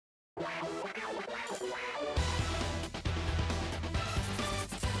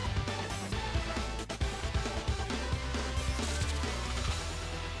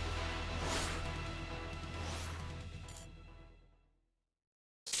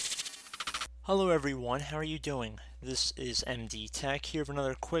Hello everyone, how are you doing? This is MD Tech here with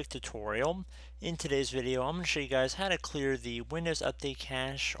another quick tutorial. In today's video, I'm going to show you guys how to clear the Windows Update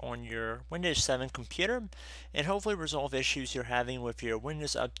cache on your Windows 7 computer and hopefully resolve issues you're having with your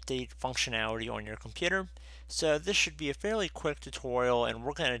Windows Update functionality on your computer. So this should be a fairly quick tutorial and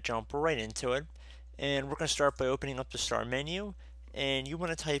we're going to jump right into it. And we're going to start by opening up the Start menu, and you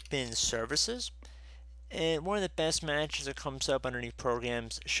want to type in Services. And one of the best matches that comes up underneath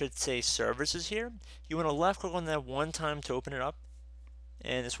Programs should say Services here. You want to left click on that one time to open it up,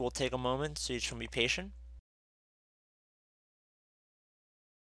 and this will take a moment, so you just want to be patient.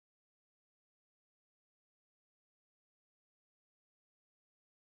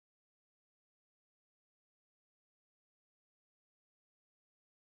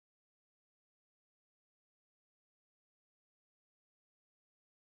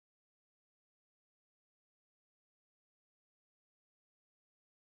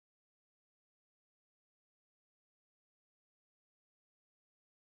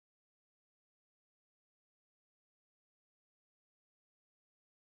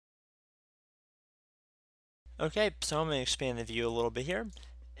 Okay, so I'm going to expand the view a little bit here,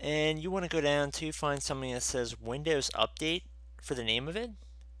 and you want to go down to find something that says Windows Update for the name of it.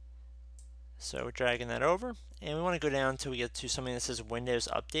 So we're dragging that over, and we want to go down until we get to something that says Windows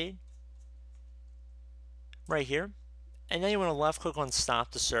Update right here. And then you want to left click on Stop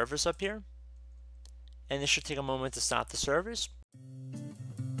the Service up here, and this should take a moment to stop the service.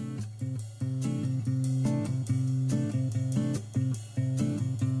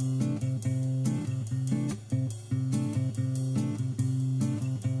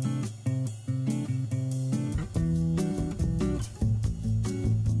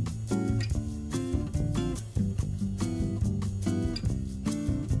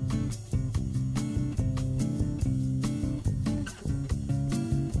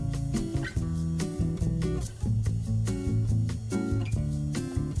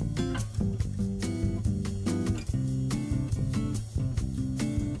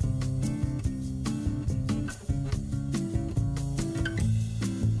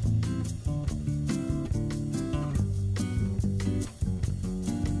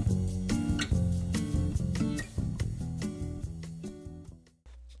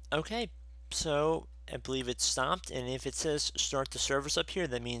 Okay, so I believe it's stopped, and if it says start the service up here,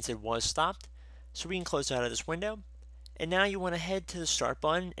 that means it was stopped. So we can close out of this window. And now you want to head to the start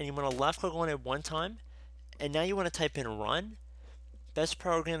button, and you want to left click on it one time, and now you want to type in run. Best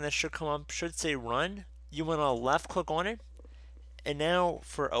program that should come up should say run. You want to left click on it, and now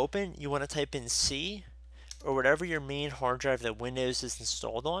for open, you want to type in C, or whatever your main hard drive that Windows is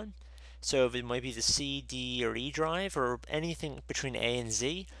installed on. So if it might be the C, D, or E drive, or anything between A and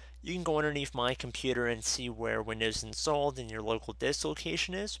Z, you can go underneath My Computer and see where Windows is installed and your local disk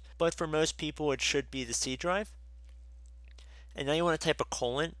location is. But for most people, it should be the C drive. And now you want to type a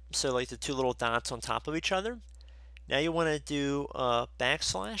colon, so like the two little dots on top of each other. Now you want to do a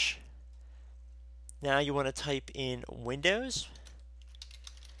backslash. Now you want to type in Windows,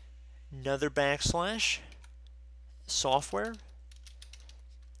 another backslash, software,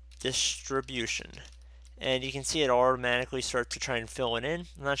 distribution. And you can see it automatically start to try and fill it in.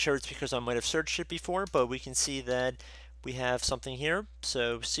 I'm not sure it's because I might have searched it before, but we can see that we have something here.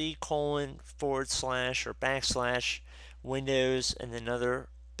 So C:/ or backslash Windows and another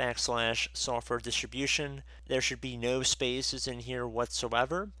backslash software distribution. There should be no spaces in here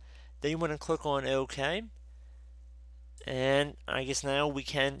whatsoever. Then you want to click on OK. And I guess now we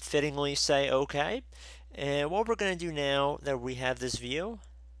can fittingly say OK. And what we're going to do now that we have this view,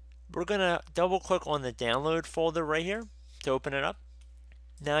 we're going to double click on the download folder right here to open it up.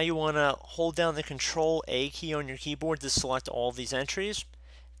 Now you want to hold down the Control A key on your keyboard to select all of these entries,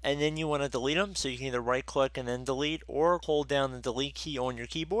 and then you want to delete them. So you can either right click and then delete, or hold down the delete key on your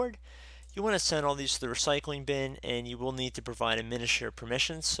keyboard. You want to send all these to the recycling bin, and you will need to provide administrator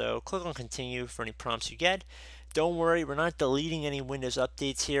permissions. So click on continue for any prompts you get. Don't worry, we're not deleting any Windows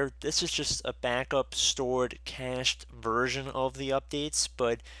updates here. This is just a backup, stored, cached version of the updates,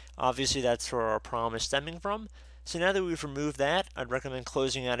 but obviously that's where our problem is stemming from. So now that we've removed that, I'd recommend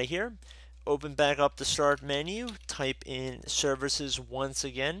closing out of here. Open back up the Start menu, type in Services once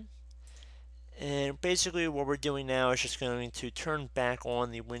again. And basically what we're doing now is just going to turn back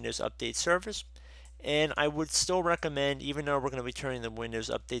on the Windows Update service. And I would still recommend, even though we're going to be turning the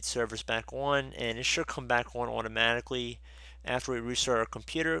Windows Update service back on, and it should come back on automatically after we restart our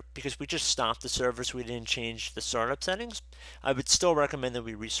computer because we just stopped the servers. We didn't change the startup settings. I would still recommend that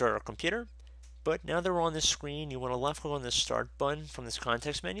we restart our computer. But now that we're on this screen, you want to left click on the start button from this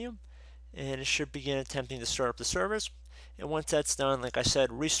context menu, and it should begin attempting to start up the servers. And once that's done, like I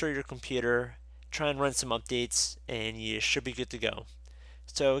said, restart your computer, try and run some updates, and you should be good to go.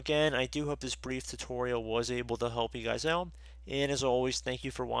 So again, I do hope this brief tutorial was able to help you guys out. And as always, thank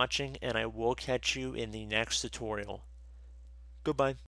you for watching, and I will catch you in the next tutorial. Goodbye.